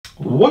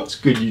What's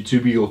good,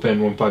 YouTube? Eagle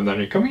Fan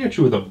 159 coming at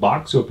you with a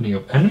box opening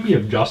of Enemy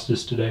of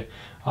Justice today.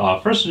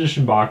 First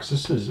edition box.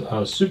 This is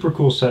a super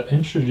cool set.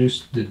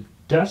 Introduced the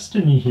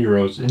Destiny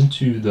heroes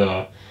into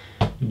the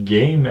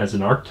game as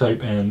an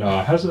archetype, and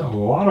has a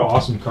lot of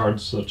awesome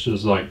cards, such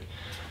as like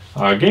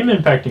game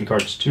impacting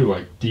cards too,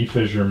 like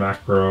Defissure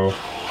Macro,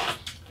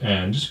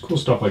 and just cool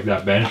stuff like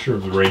that. Banisher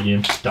of the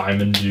Radiance,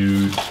 Diamond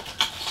Dude,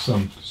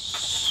 some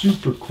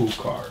super cool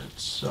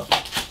cards. So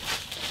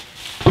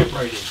get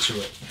right into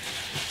it.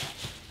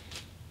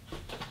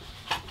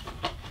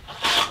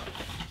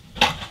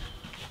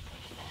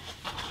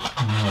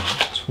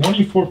 Alright,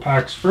 24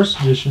 packs,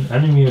 first edition,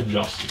 Enemy of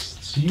Justice.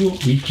 Let's see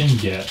what we can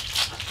get.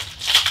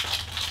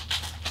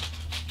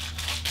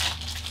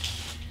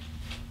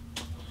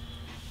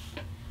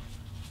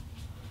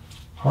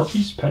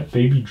 Harpy's Pet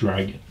Baby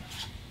Dragon.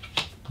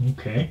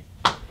 Okay,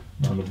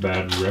 not a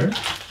bad rare.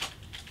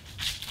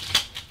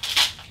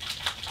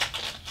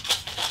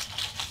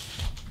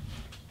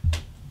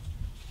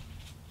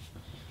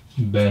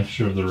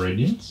 Banisher of the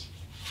Radiance.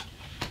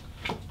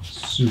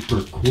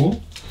 Super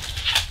cool.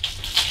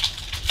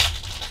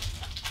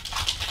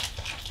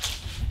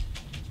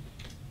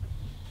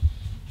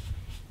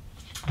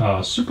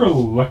 Super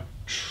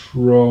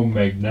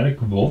Electromagnetic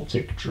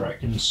Voltic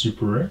Dragon,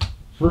 super rare.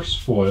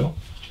 First foil.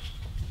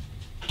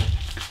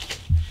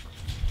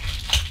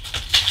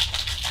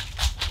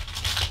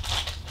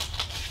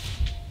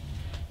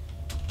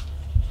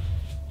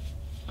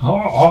 Oh,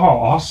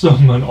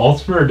 awesome! An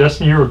Ultimate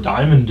Destiny Hero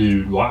Diamond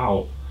Dude.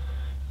 Wow,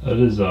 that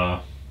is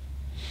I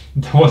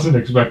wasn't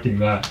expecting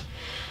that.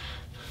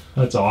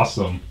 That's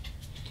awesome.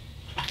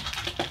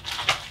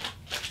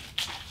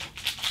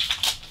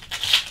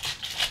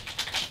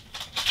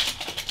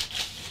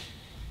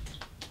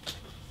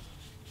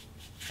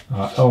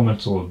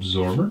 Elemental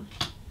Absorber.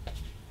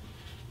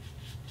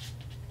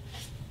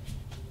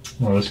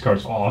 Oh, this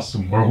card's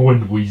awesome.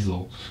 Whirlwind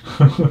Weasel.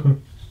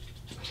 Alright,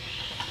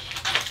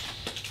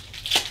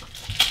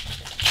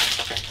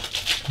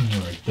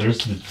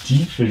 there's the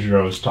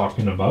Defissure I was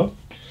talking about.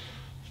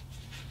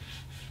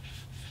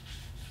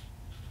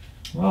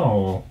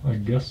 Oh, I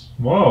guess.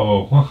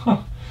 Whoa.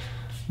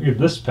 Look at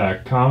this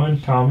pack.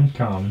 Common,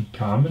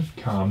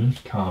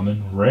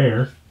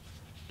 rare.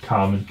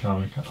 Common.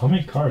 How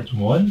many cards?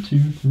 1,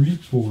 2, 3,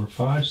 4,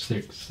 5,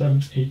 6,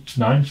 7, 8,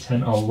 9,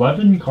 10,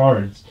 11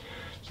 cards.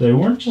 So they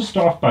weren't just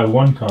off by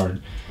one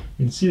card.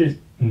 You can see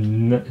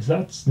that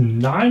that's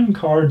 9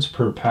 cards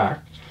per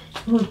pack.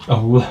 There were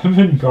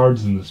 11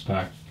 cards in this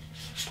pack.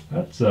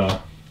 That's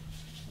a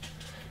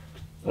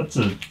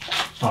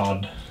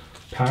odd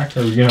pack.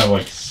 Are we gonna have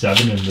like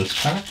 7 in this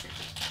pack?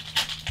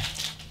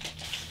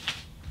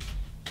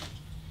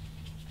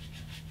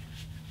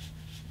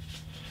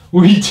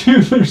 We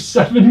do. There's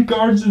 7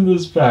 cards in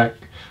this pack.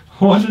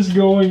 What is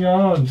going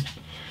on?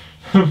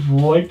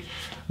 Like,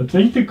 I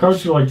think the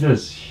cards are like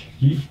this: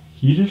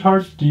 Heated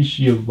Heart,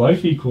 D-Shield,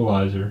 Life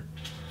Equalizer,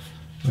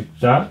 like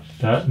that,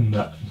 and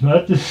that.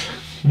 That is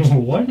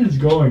what is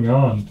going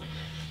on?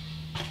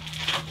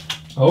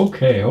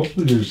 Okay,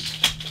 hopefully there's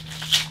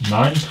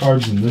 9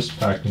 cards in this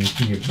pack, and we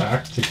can get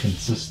back to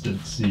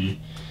consistency.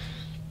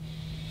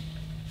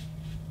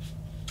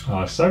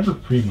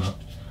 Cyber Prima.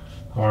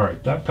 All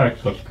right, that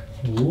pack looked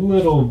a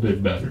little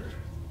bit better.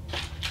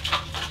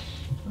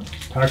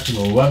 Pack of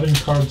 11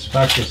 cards,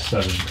 pack of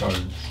 7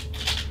 cards.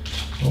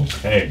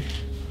 Okay.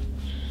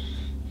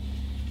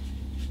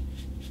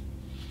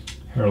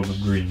 Herald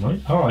of Green Light.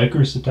 Oh,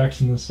 Icarus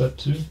attacks in this set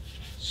too.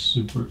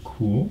 Super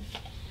cool.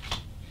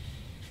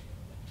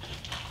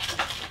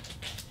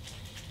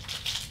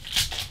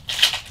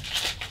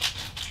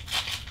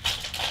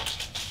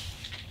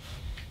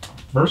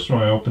 First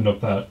when I opened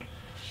up that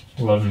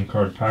 11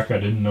 card pack, I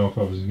didn't know if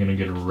I was going to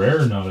get a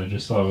rare or not. I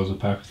just thought it was a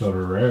pack without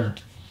a rare.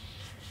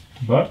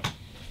 But,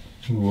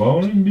 lo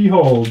and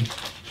behold,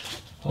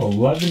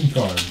 11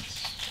 cards.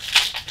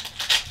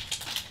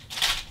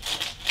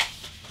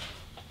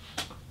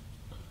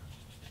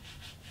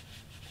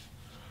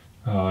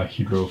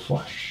 Hydro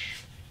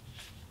Flash.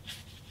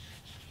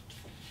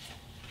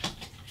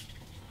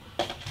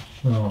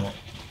 Oh,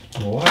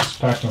 the last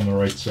pack on the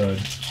right side.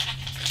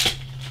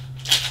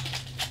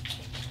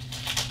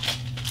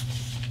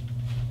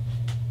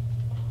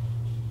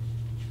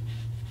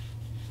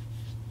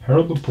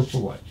 Herald of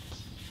Purple Light.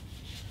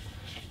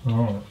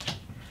 Oh.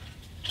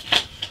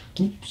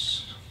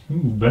 Oops. Ooh,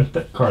 bent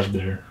that card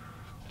there.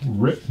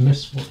 Rip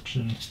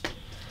Misfortune.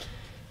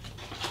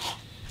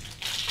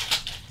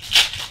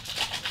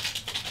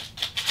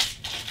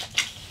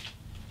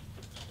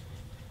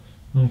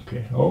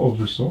 Okay. Oh,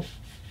 Oversoul.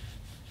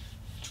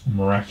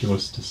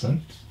 Miraculous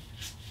Descent.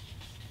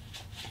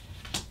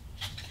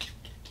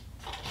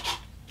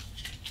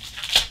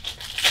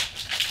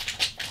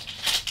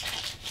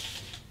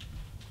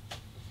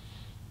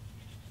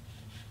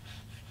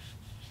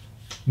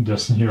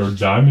 Destiny Hero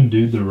Diamond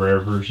Dude, the rare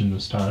version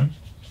this time.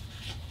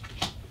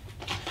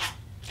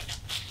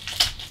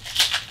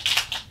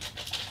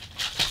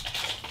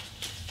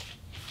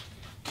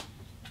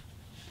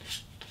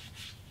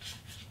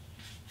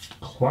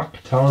 Clock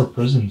Tower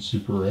Prison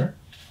super rare.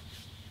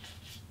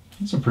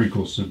 That's a pretty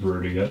cool super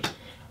rare to get.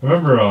 I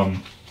remember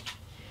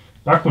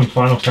back when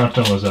Final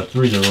Countdown was at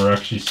 3, there were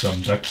actually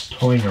some decks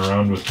toying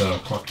around with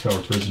Clock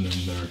Tower Prison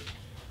in their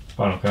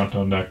Final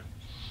Countdown deck.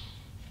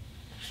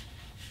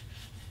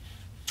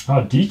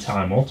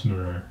 D-Time Ultimate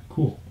Rare.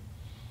 Cool.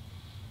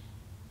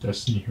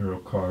 Destiny Hero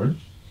card.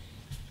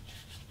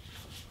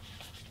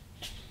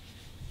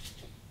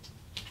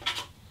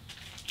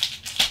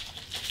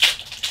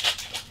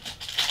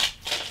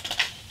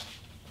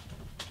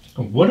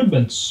 It would have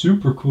been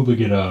super cool to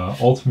get a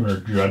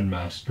Ultimate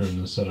Dreadmaster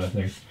in this set, I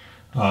think.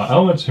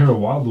 Elements Hero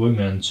Wild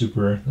Wingman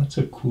super rare. That's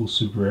a cool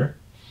super rare.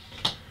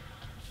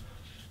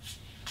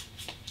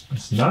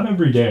 It's not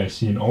every day I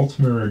see an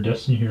Ultimate Rare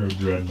Destiny Hero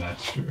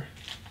Dreadmaster.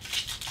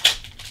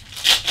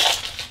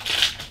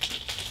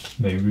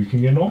 Maybe we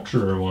can get an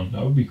Ultra Rare one.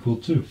 That would be cool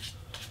too.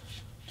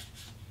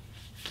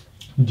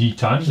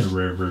 D-Time, the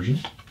rare version.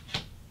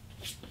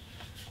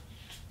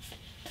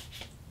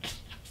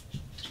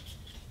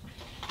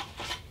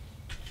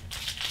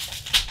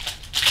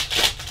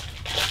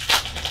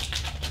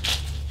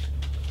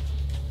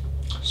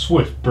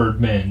 Swift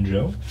Birdman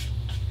Joe.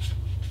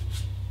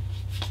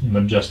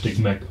 Majestic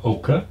Mech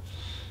Oka.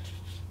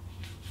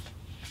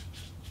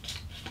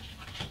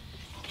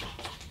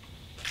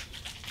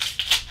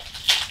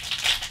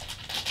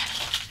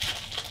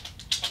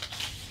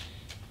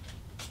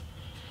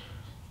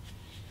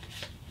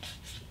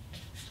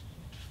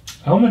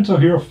 Elemental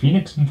Hero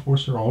Phoenix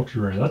Enforcer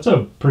Ultra Rare. That's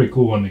a pretty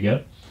cool one to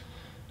get.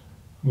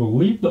 I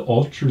believe the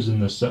Ultras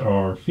in this set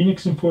are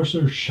Phoenix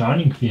Enforcer,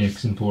 Shining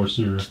Phoenix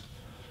Enforcer,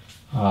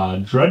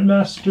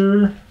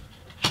 Dreadmaster,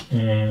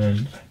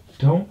 and I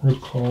don't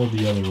recall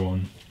the other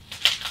one.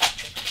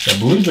 I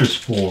believe there's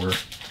 4.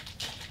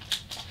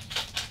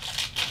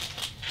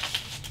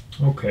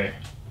 Okay.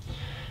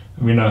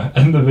 I'm gonna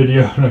end the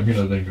video and I'm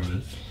gonna think of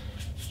it.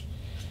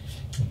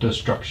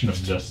 Destruction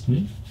of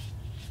Destiny.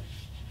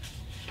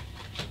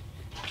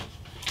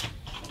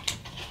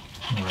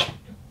 Alright,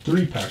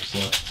 3 packs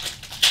left.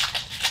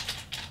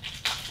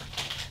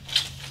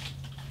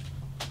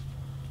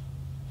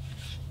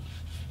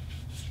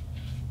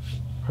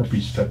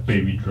 Harpy's Pet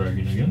Baby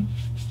Dragon again.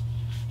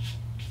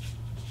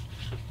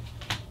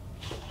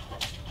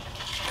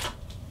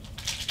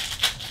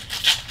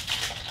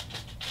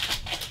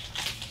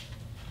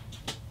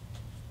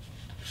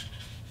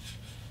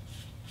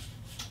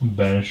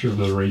 Banisher of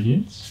the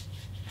Radiance.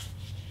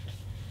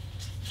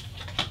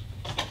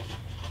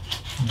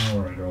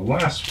 Alright, our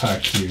last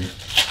pack here.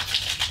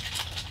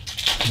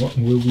 What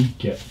will we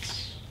get?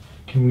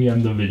 Can we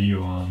end the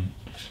video on?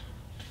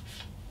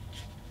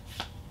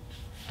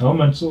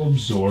 Elemental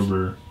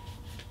Absorber.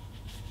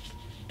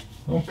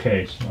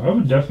 Okay, so I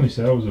would definitely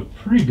say that was a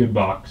pretty good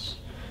box.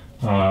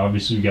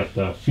 Obviously we got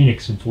the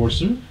Phoenix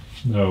Enforcer,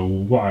 the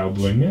Wild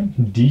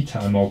Wingman,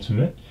 D-Time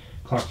Ultimate,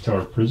 Clock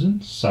Tower Prison,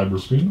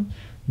 Cyber Prima,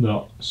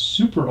 the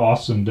super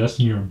awesome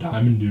Destiny Hero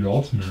Diamond Dude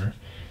Ultimate,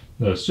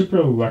 the Super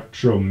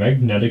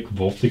Electromagnetic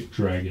Voltic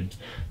Dragon.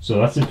 So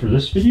that's it for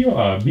this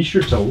video. Be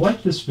sure to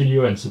like this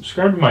video and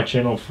subscribe to my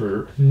channel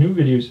for new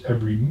videos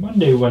every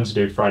Monday,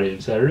 Wednesday, Friday,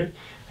 and Saturday.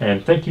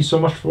 And thank you so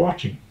much for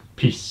watching.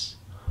 Peace.